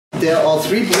There are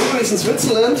 3 breweries in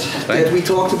Switzerland that we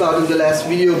talked about in the last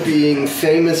video being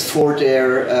famous for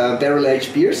their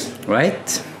barrel-aged beers.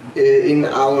 Right. In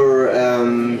our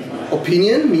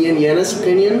opinion, me and Jana's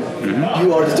opinion,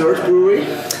 you are the 3rd brewery.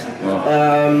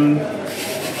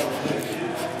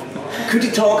 Could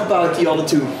you talk about the other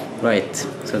 2? Right,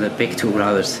 so the big 2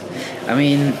 brothers. I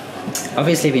mean,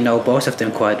 obviously we know both of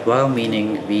them quite well,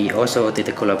 meaning we also did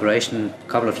a collaboration a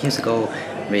couple of years ago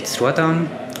with Trois Dames,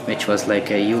 which was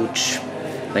like a huge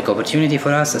opportunity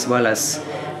for us, as well as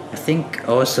I think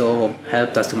also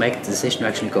helped us to make the decision to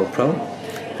actually go pro,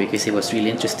 because it was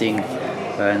really interesting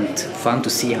and fun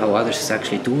to see how others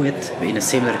actually do it in a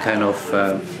similar kind of,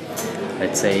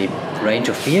 let's say, range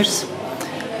of beers.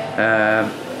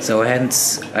 So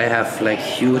hence I have like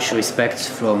huge respect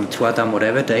from Trois Dames,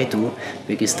 whatever they do,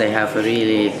 because they have a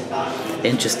really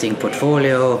interesting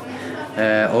portfolio.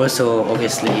 Also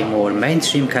obviously more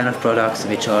mainstream kind of products,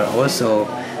 which are also,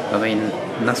 I mean,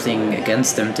 nothing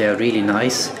against them, they are really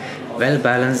nice, well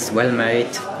balanced, well made,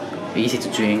 easy to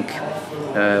drink.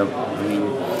 I mean,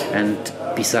 and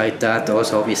beside that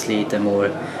also obviously the more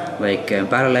like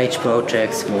barrel aged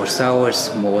projects, more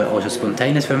sours, more also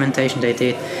spontaneous fermentation they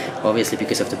did, obviously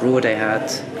because of the brewer they had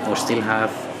or still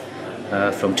have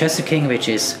from Chester King, which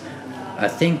is I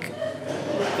think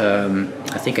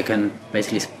I can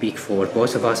basically speak for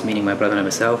both of us, meaning my brother and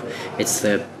myself. It's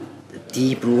the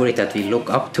brewery that we look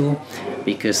up to,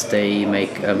 because they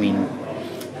make, I mean,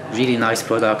 really nice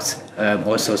products,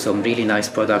 also some really nice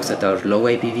products that are low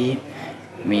ABV,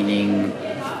 meaning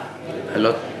a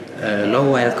lot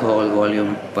low alcohol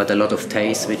volume but a lot of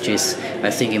taste, which is,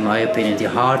 I think in my opinion, the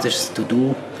hardest to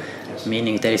do,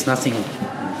 meaning there is nothing,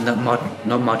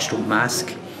 not much to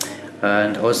mask.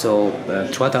 And also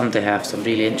Trois Dames, they have some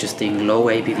really interesting low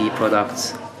ABV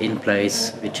products in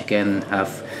place, which again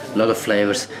have a lot of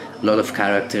flavors, a lot of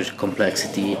character,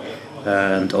 complexity,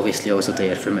 and obviously also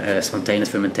their spontaneous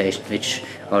fermentation, which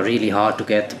are really hard to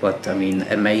get, but I mean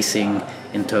amazing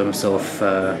in terms of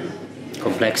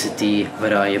complexity,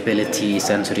 variability,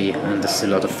 sensory, and it's a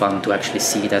lot of fun to actually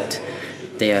see that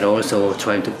they are also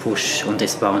trying to push on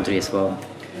this boundary as well.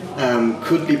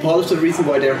 Could be part of the reason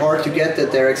why they're hard to get,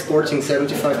 that they're exporting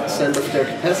 75% of their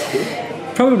capacity?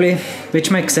 Probably, which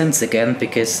makes sense again,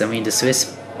 because I mean the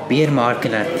Swiss beer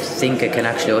market, I think I can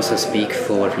actually also speak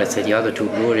for, let's say, the other 2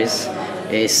 breweries,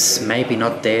 is maybe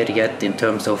not there yet in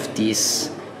terms of these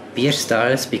beer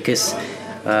styles, because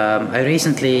I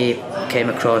recently came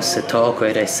across a talk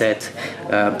where they said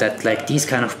that like these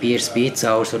kind of beers, be it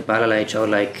sours or barrel aged, are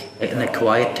like an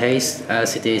acquired taste,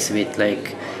 as it is with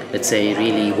like, let's say,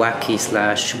 really wacky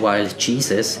 / wild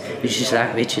cheeses,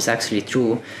 which is actually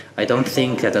true. I don't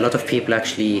think that a lot of people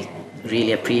actually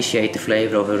really appreciate the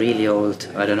flavor of a really old,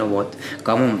 I don't know what,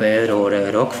 Camembert or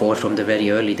a Roquefort from the very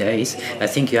early days. I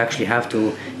think you actually have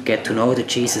to get to know the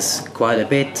cheeses quite a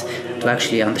bit to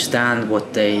actually understand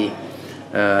what they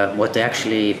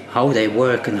actually, how they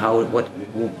work, and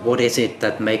what is it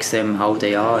that makes them how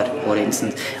they are, for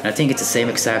instance. And I think it's the same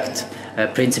exact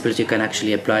principles you can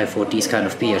actually apply for these kind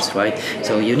of beers, right?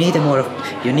 So you need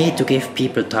to give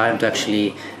people time to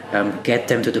actually get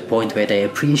them to the point where they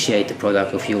appreciate the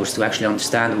product of yours, to actually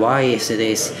understand why is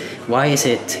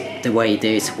it the way it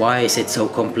is, why is it so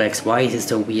complex, why is it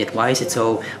so weird, why is it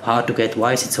so hard to get,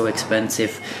 why is it so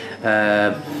expensive,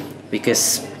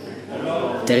 because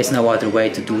there is no other way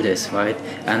to do this, right?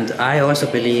 And I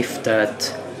also believe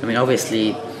that, I mean,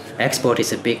 obviously export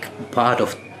is a big part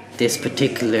of this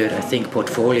particular, I think,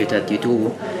 portfolio that you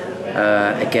do.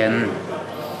 Again,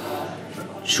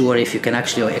 sure, if you can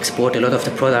actually export a lot of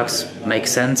the products,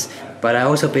 makes sense, but I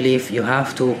also believe you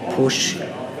have to push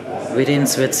within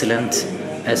Switzerland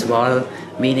as well,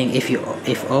 meaning if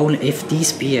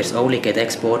these beers only get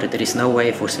exported, there is no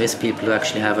way for Swiss people to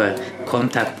actually have a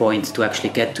contact point to actually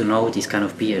get to know these kind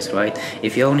of beers, right?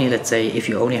 If you only, let's say, if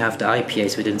you only have the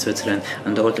IPAs within Switzerland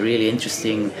and all the really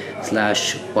interesting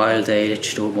 / wild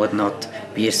aged or whatnot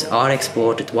beers are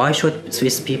exported, why should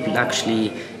Swiss people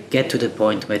actually get to the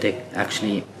point where they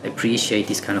actually appreciate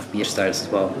these kind of beer styles as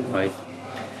well, right?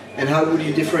 And how would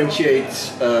you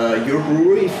differentiate your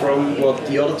brewery from what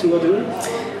the other 2 are doing?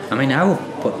 I mean, I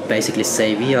would basically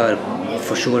say we are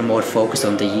for sure more focused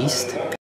on the yeast.